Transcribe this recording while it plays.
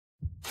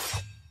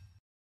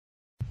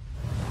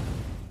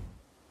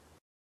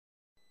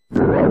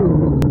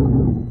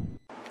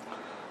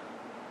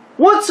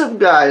up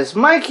guys,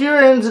 Mike here,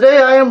 and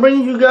today I am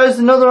bringing you guys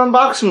another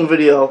unboxing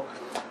video.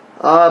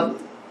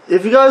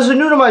 If you guys are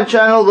new to my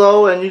channel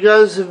though, and you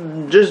guys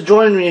have just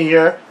joined me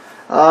here,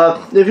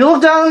 if you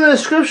look down in the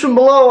description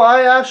below,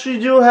 I actually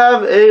do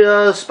have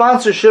a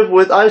sponsorship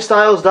with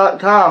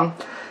istyles.com,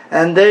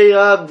 and they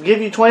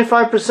give you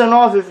 25%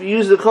 off if you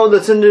use the code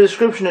that's in the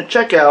description at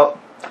checkout.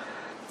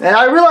 And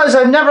I realize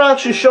I've never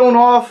actually shown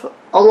off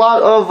a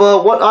lot of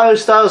what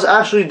istyles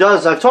actually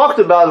does. I've talked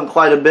about them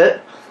quite a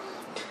bit.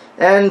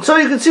 And so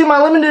you can see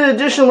my limited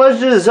edition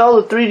Legend of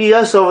Zelda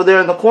 3DS over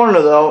there in the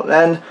corner though,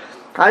 and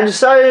I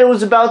decided it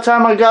was about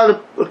time I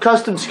got a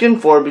custom skin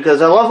for it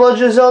because I love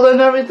Legend of Zelda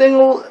and everything.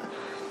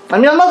 I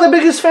mean, I'm not the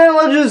biggest fan of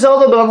Legend of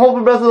Zelda, but I'm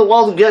hoping Breath of the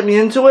Wild will get me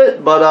into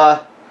it.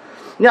 But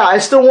yeah, I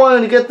still wanted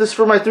to get this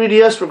for my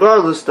 3DS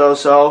regardless though,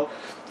 so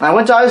I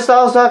went to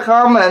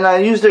istyles.com and I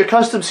used their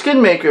custom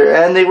skin maker,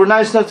 and they were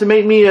nice enough to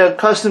make me a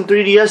custom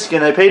 3DS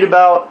skin. I paid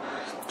about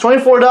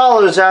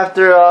 $24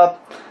 after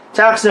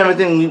tax and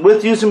everything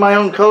with using my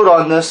own code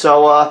on this.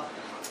 So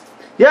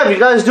yeah, if you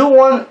guys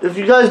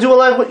do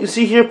like what you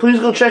see here, please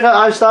go check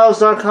out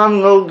istyles.com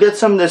and go get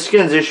some of their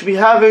skins. They should be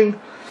having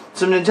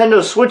some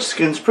Nintendo Switch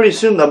skins pretty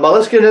soon though, but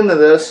let's get into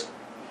this.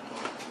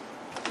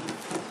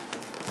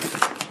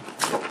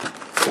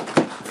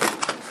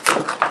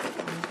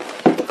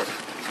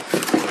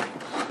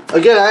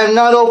 Again, I have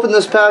not opened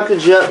this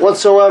package yet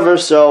whatsoever,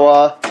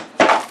 so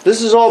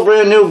this is all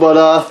brand new,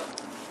 but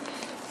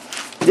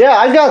yeah,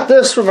 I got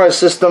this for my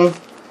system.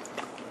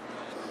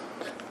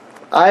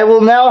 I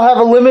will now have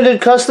a limited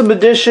custom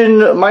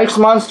edition Mike's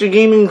Monster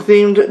Gaming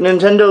themed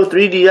Nintendo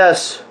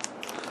 3DS.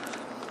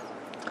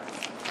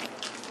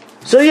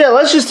 So yeah,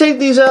 let's just take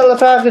these out of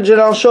the package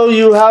and I'll show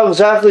you how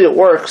exactly it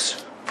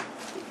works.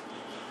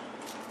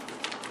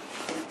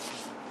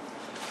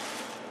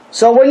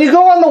 So when you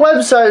go on the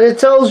website, it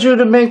tells you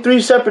to make 3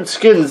 separate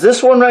skins.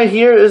 This one right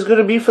here is going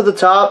to be for the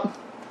top.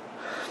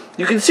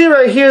 You can see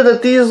right here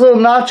that these little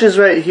notches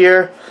right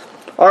here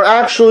are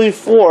actually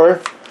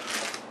for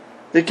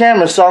the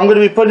camera. So I'm going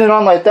to be putting it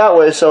on like that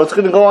way. So it's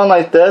going to go on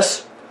like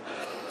this.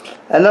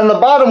 And then the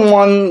bottom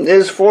one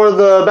is for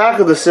the back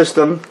of the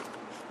system.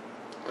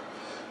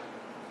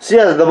 So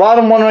yeah, the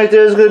bottom one right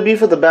there is going to be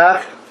for the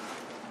back.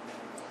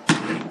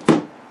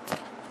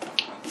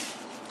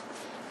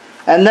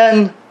 And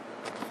then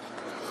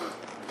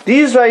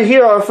these right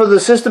here are for the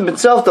system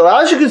itself though.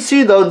 As you can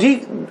see though,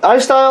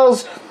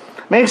 istyles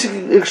makes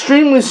it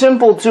extremely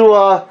simple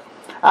to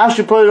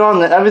actually put it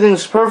on.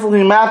 Everything's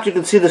perfectly mapped. You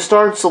can see the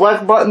start,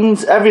 select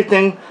buttons,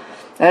 everything.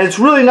 And it's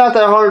really not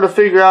that hard to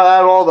figure out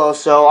at all though.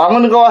 So I'm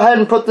going to go ahead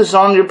and put this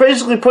on. You're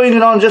basically putting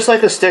it on just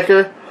like a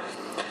sticker.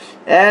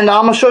 And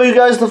I'm going to show you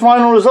guys the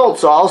final result.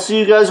 So I'll see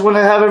you guys when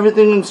I have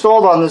everything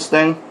installed on this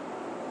thing.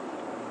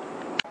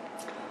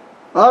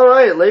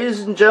 Alright, ladies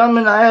and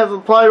gentlemen, I have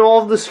applied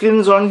all of the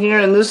skins on here,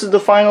 and this is the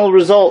final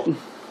result.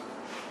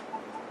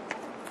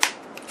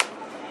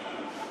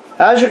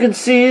 As you can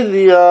see,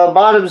 the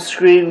bottom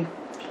screen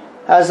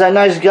has that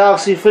nice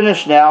galaxy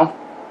finish now,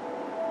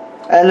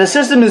 and the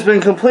system has been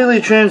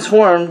completely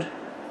transformed.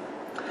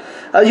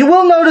 You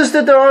will notice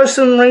that there are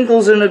some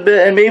wrinkles in a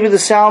bit, and maybe the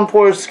sound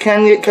ports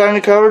can get kind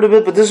of covered a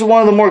bit, but this is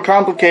one of the more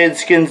complicated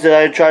skins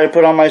that I try to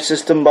put on my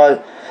system.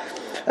 But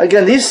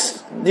again,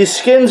 these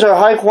skins are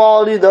high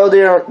quality though.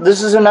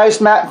 This is a nice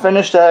matte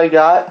finish that I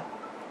got.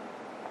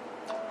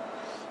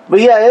 But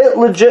yeah, it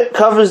legit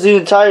covers the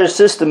entire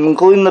system,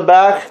 including the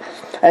back.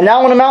 And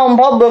now when I'm out in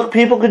public,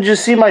 people could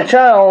just see my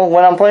channel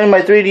when I'm playing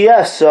my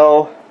 3DS.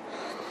 So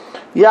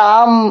yeah,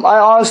 I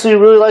honestly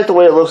really like the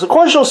way it looks. Of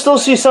course, you'll still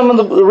see some of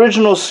the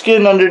original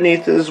skin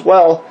underneath as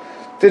well.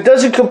 It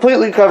doesn't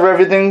completely cover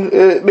everything.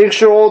 It makes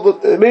sure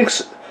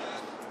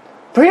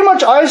pretty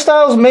much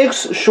istyles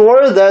makes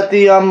sure that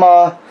the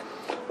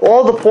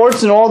all the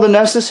ports and all the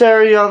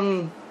necessary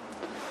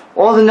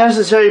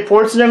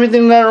ports and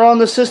everything that are on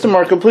the system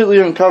are completely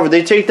uncovered.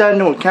 They take that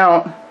into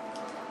account.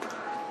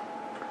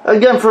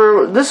 Again,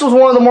 this was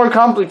one of the more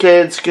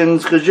complicated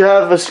skins because you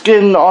have a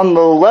skin on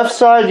the left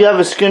side, you have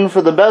a skin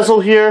for the bezel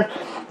here,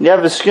 you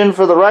have a skin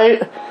for the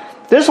right.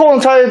 This whole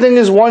entire thing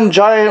is one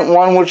giant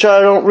one, which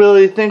I don't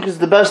really think is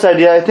the best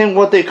idea. I think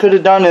what they could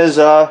have done is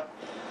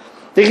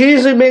they could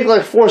easily make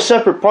like 4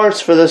 separate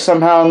parts for this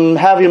somehow and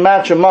have you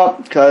match them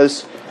up,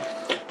 because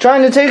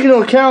trying to take into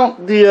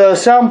account the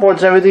sound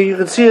ports and everything, you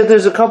can see that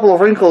there's a couple of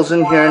wrinkles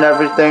in here and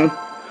everything.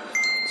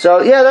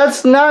 So yeah,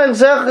 that's not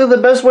exactly the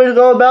best way to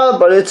go about it,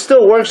 but it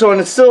still works and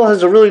it still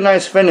has a really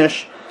nice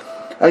finish.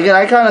 Again,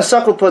 I kind of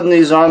suck with putting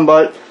these on,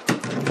 but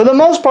for the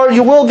most part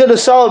you will get a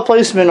solid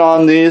placement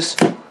on these.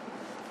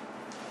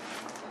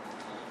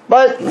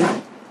 But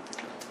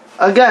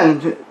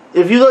again,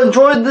 if you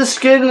enjoyed this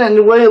skin and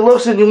the way it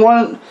looks and you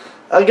want,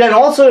 again,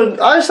 also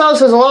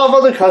istyles has a lot of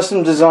other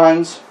custom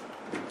designs.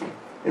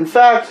 In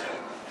fact,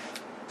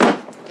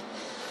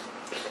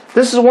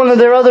 this is one of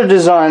their other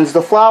designs,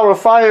 the Flower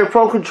Fire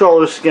Pro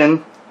Controller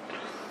skin.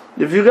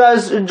 If you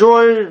guys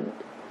enjoy,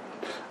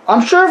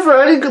 I'm sure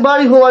for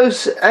anybody who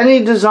likes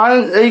any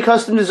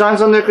custom designs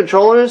on their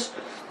controllers,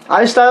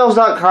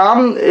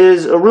 istyles.com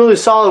is a really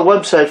solid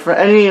website for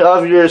any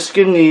of your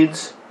skin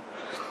needs.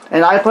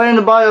 And I plan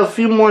to buy a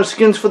few more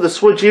skins for the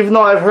Switch, even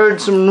though I've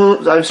heard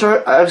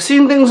I've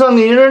seen things on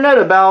the internet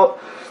about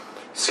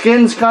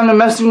skins kind of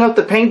messing up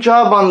the paint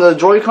job on the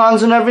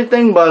Joy-Cons and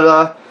everything,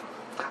 but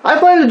I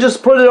plan to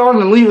just put it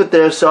on and leave it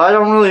there, so I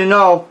don't really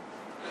know.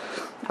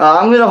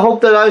 I'm going to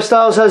hope that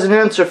istyles has an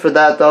answer for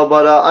that, though,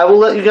 but I will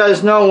let you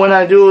guys know when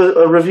I do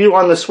a review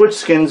on the Switch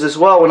skins as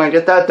well, when I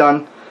get that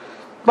done.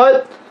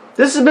 But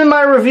this has been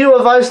my review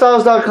of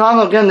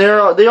istyles.com. Again, they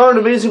are an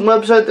amazing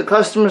website. The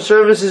customer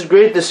service is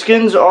great. The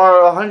skins are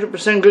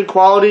 100% good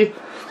quality.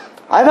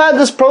 I've had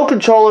this Pro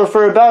Controller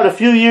for about a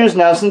few years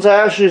now, since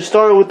I actually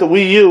started with the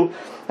Wii U,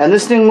 and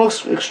this thing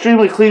looks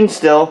extremely clean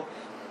still.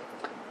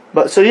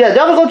 But so yeah,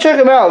 definitely go check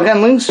them out.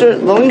 Again,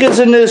 the link is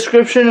in the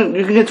description.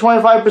 You can get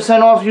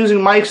 25% off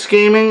using Mike's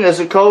Gaming as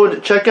a code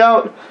at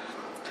checkout.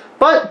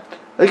 But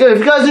again, if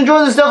you guys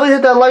enjoyed this, definitely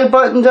hit that like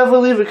button.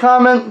 Definitely leave a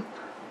comment.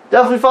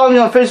 Definitely follow me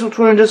on Facebook,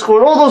 Twitter, and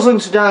Discord. All those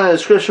links are down in the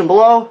description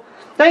below.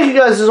 Thank you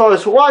guys as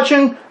always for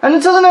watching, and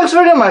until the next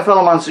video, my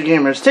fellow Monster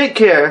Gamers, take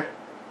care.